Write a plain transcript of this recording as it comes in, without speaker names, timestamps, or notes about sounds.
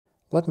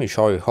Let me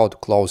show you how to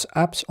close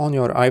apps on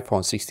your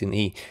iPhone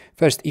 16e.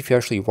 First, if you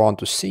actually want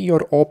to see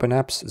your open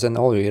apps, then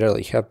all you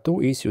really have to do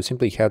is you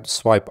simply have to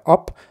swipe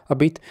up a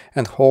bit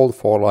and hold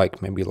for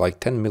maybe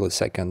 10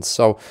 milliseconds.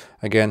 So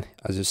again,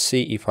 as you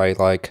see, if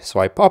I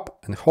swipe up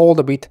and hold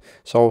a bit,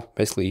 so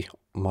basically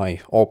my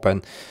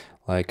open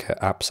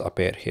apps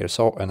appear here,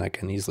 so and I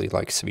can easily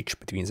switch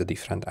between the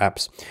different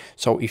apps.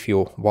 So if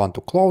you want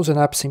to close an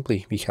app,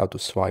 simply we have to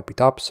swipe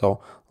it up,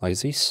 so like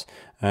this,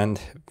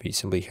 and we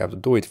simply have to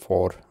do it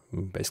for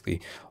basically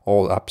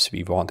all apps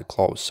we want to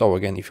close. So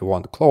again, if you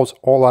want to close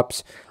all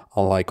apps,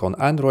 unlike on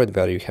Android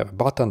where you have a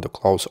button to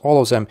close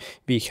all of them,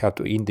 we have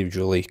to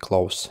individually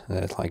close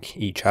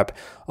each app.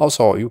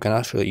 Also, you can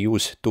actually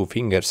use two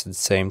fingers at the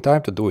same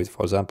time to do it.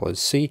 For example, let's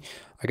see,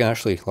 I can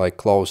actually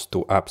close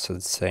two apps at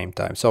the same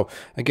time. So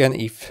again,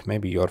 if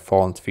maybe your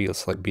phone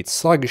feels a bit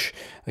sluggish,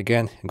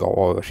 again, go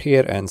over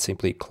here and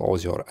simply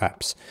close your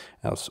apps.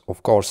 Else,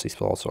 of course, this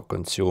will also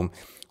consume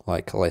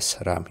less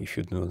RAM if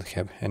you do not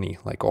have any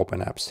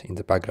open apps in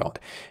the background.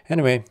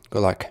 Anyway,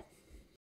 good luck.